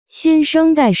新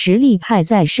生代实力派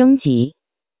在升级。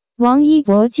王一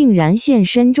博竟然现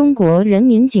身中国人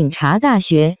民警察大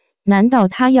学，难道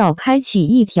他要开启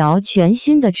一条全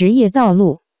新的职业道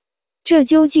路？这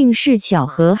究竟是巧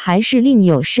合还是另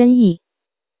有深意？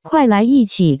快来一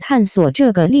起探索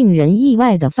这个令人意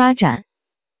外的发展。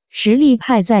实力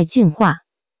派在进化。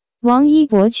王一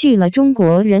博去了中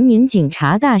国人民警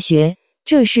察大学，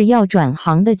这是要转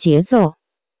行的节奏。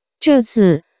这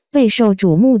次备受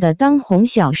瞩目的当红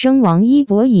小生王一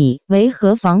博以维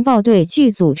和防暴队剧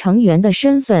组成员的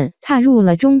身份踏入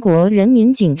了中国人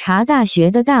民警察大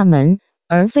学的大门，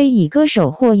而非以歌手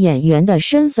或演员的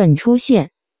身份出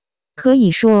现。可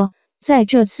以说，在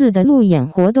这次的路演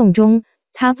活动中，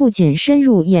他不仅深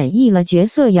入演绎了角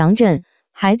色杨震，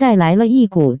还带来了一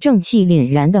股正气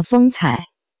凛然的风采。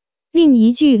另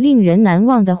一句令人难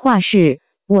忘的话是：“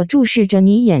我注视着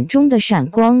你眼中的闪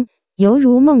光，犹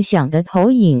如梦想的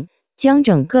投影，将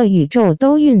整个宇宙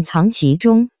都蕴藏其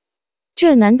中。”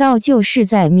这难道就是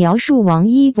在描述王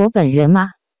一博本人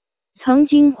吗？曾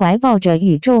经怀抱着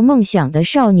宇宙梦想的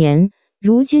少年，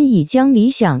如今已将理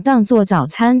想当作早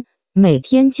餐，每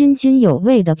天津津有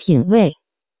味的品味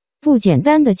不简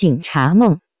单的警察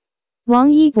梦。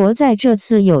王一博在这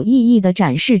次有意义的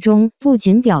展示中，不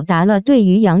仅表达了对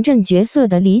于杨震角色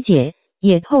的理解，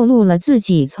也透露了自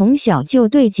己从小就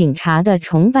对警察的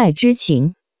崇拜之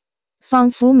情。仿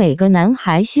佛每个男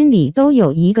孩心里都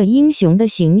有一个英雄的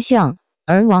形象，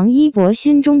而王一博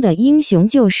心中的英雄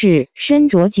就是身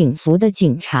着警服的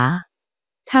警察。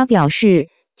他表示，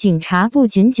警察不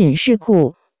仅仅是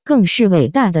酷，更是伟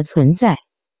大的存在。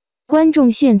观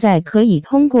众现在可以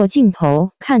通过镜头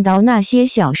看到那些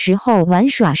小时候玩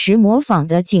耍时模仿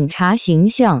的警察形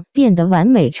象变得完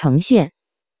美呈现。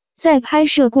在拍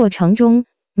摄过程中，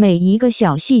每一个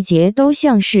小细节都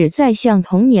像是在向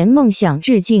童年梦想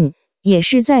致敬，也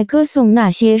是在歌颂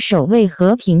那些守卫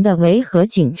和平的维和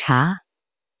警察。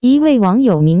一位网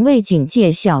友名为警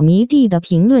界小迷弟的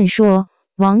评论说，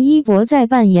王一博在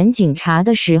扮演警察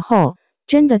的时候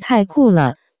真的太酷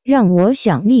了，让我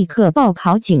想立刻报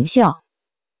考警校。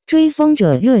追风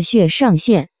者热血上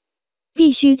线。必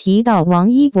须提到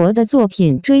王一博的作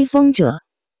品《追风者》。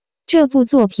这部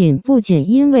作品不仅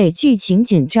因为剧情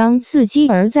紧张刺激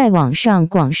而在网上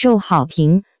广受好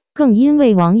评，更因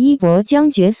为王一博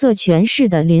将角色诠释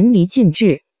得淋漓尽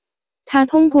致。他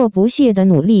通过不懈的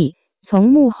努力，从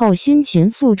幕后辛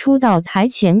勤付出到台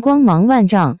前光芒万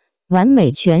丈，完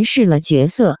美诠释了角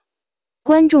色。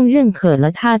观众认可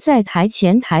了他在台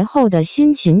前台后的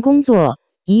辛勤工作，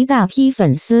一大批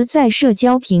粉丝在社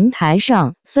交平台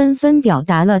上纷纷表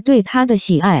达了对他的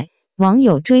喜爱。网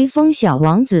友追风小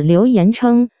王子留言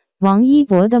称，王一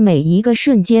博的每一个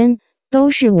瞬间都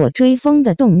是我追风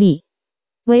的动力。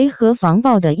维和防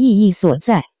暴的意义所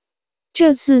在。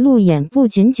这次路演不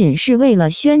仅仅是为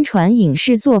了宣传影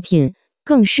视作品，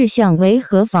更是向维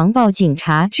和防暴警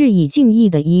察致以敬意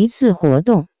的一次活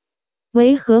动。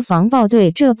维和防暴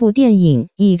队这部电影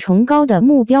以崇高的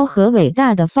目标和伟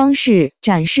大的方式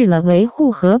展示了维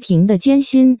护和平的艰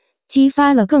辛，激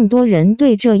发了更多人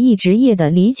对这一职业的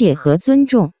理解和尊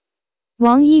重。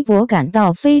王一博感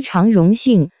到非常荣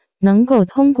幸，能够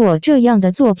通过这样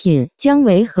的作品将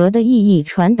维和的意义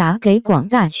传达给广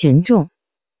大群众。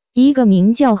一个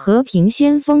名叫和平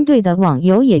先锋队的网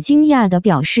友也惊讶地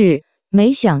表示，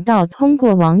没想到通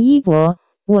过王一博，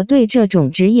我对这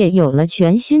种职业有了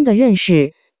全新的认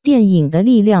识，电影的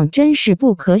力量真是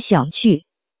不可小觑。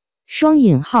双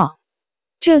引号。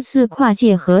这次跨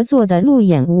界合作的路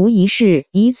演无疑是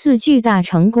一次巨大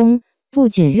成功，不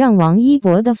仅让王一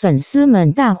博的粉丝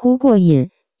们大呼过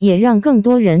瘾，也让更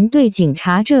多人对警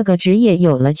察这个职业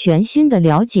有了全新的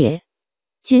了解。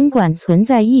尽管存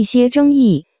在一些争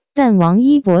议，但王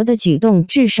一博的举动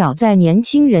至少在年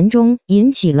轻人中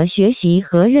引起了学习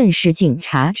和认识警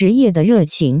察职业的热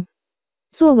情。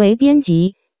作为编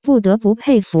辑，不得不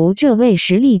佩服这位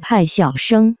实力派小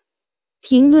生。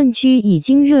评论区已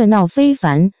经热闹非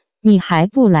凡，你还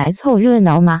不来凑热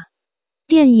闹吗？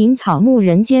电影《草木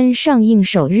人间》上映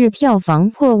首日票房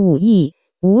破5亿，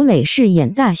吴磊饰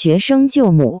演大学生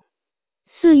舅母。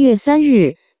4月3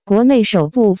日，国内首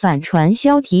部反传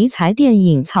销题材电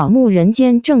影《草木人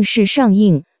间》正式上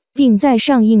映，并在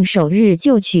上映首日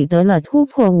就取得了突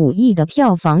破5亿的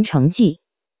票房成绩。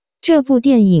这部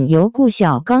电影由顾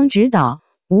晓刚执导，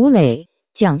吴磊、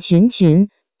蒋勤勤、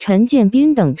陈建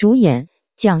斌等主演，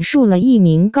讲述了一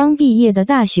名刚毕业的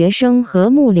大学生和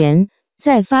木莲，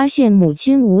在发现母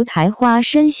亲吴台花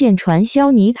深陷传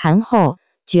销泥潭后，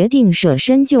决定舍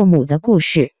身救母的故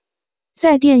事。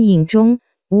在电影中，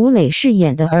吴磊饰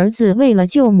演的儿子为了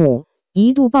救母，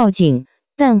一度报警，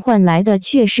但换来的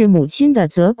却是母亲的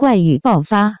责怪与爆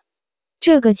发。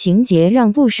这个情节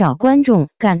让不少观众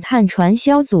感叹传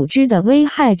销组织的危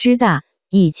害之大，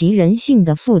以及人性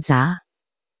的复杂。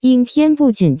影片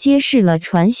不仅揭示了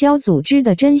传销组织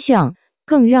的真相，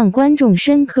更让观众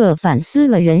深刻反思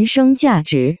了人生价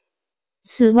值。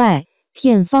此外，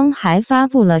片方还发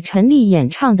布了陈粒演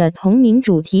唱的同名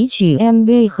主题曲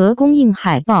MV 和公映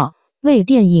海报，为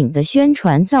电影的宣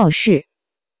传造势。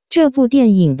这部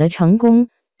电影的成功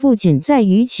不仅在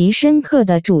于其深刻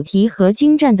的主题和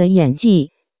精湛的演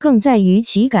技，更在于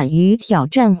其敢于挑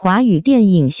战华语电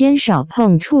影鲜少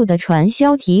碰触的传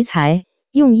销题材，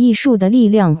用艺术的力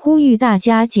量呼吁大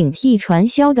家警惕传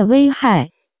销的危害，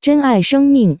珍爱生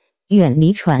命，远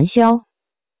离传销。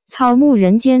草木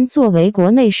人间作为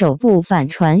国内首部反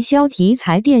传销题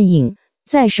材电影，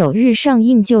在首日上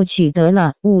映就取得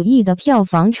了5亿的票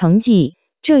房成绩，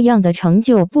这样的成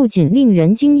就不仅令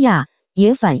人惊讶，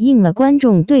也反映了观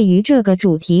众对于这个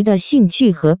主题的兴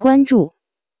趣和关注。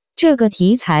这个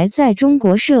题材在中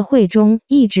国社会中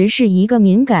一直是一个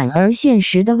敏感而现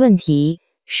实的问题，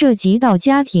涉及到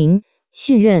家庭、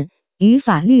信任与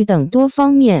法律等多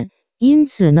方面，因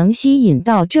此能吸引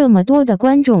到这么多的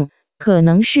观众，可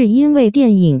能是因为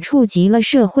电影触及了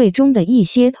社会中的一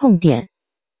些痛点。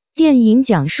电影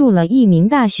讲述了一名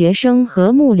大学生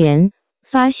和木莲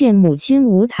发现母亲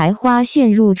吴台花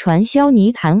陷入传销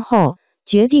泥潭后，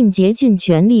决定竭尽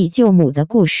全力救母的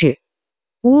故事。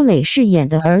吴磊饰演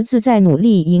的儿子在努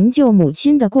力营救母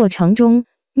亲的过程中，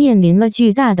面临了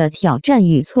巨大的挑战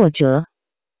与挫折。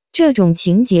这种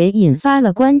情节引发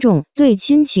了观众对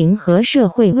亲情和社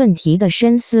会问题的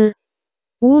深思。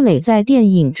吴磊在电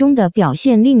影中的表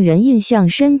现令人印象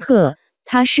深刻，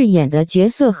他饰演的角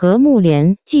色和木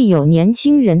莲既有年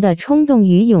轻人的冲动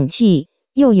与勇气，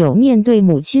又有面对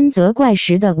母亲责怪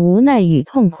时的无奈与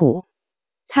痛苦。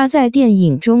他在电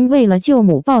影中为了救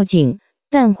母报警，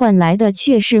但换来的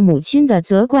却是母亲的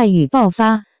责怪与爆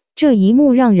发，这一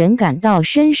幕让人感到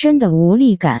深深的无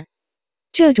力感。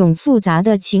这种复杂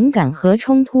的情感和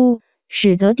冲突，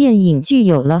使得电影具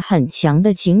有了很强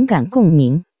的情感共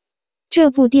鸣。这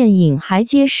部电影还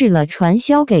揭示了传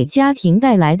销给家庭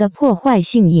带来的破坏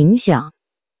性影响。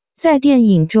在电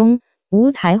影中，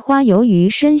吴台花由于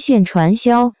深陷传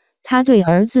销，她对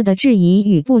儿子的质疑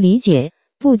与不理解，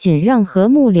不仅让和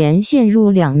木莲陷入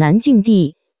两难境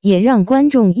地，也让观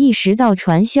众意识到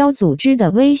传销组织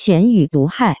的危险与毒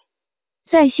害。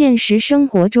在现实生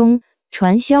活中，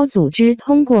传销组织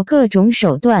通过各种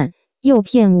手段，诱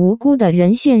骗无辜的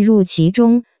人陷入其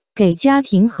中，给家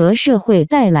庭和社会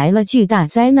带来了巨大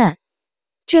灾难。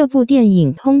这部电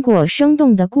影通过生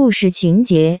动的故事情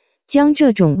节，将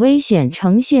这种危险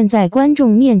呈现在观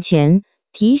众面前，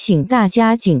提醒大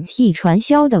家警惕传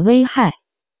销的危害。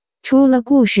除了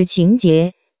故事情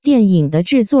节，电影的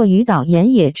制作与导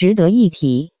演也值得一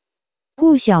提。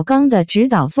顾晓刚的指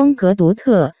导风格独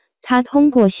特，他通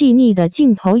过细腻的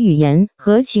镜头语言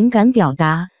和情感表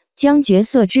达，将角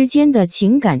色之间的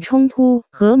情感冲突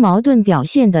和矛盾表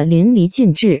现得淋漓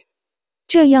尽致。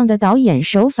这样的导演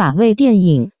手法为电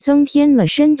影增添了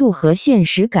深度和现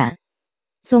实感。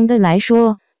总的来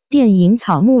说，电影《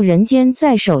草木人间》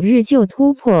在首日就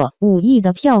突破5亿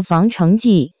的票房成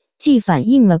绩，既反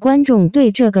映了观众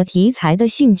对这个题材的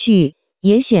兴趣，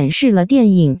也显示了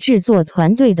电影制作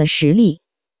团队的实力。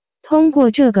通过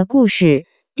这个故事，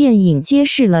电影揭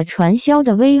示了传销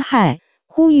的危害，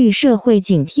呼吁社会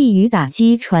警惕与打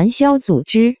击传销组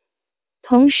织。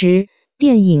同时，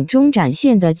电影中展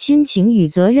现的亲情与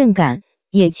责任感，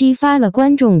也激发了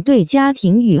观众对家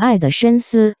庭与爱的深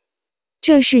思。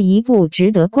这是一部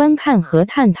值得观看和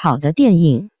探讨的电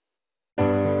影。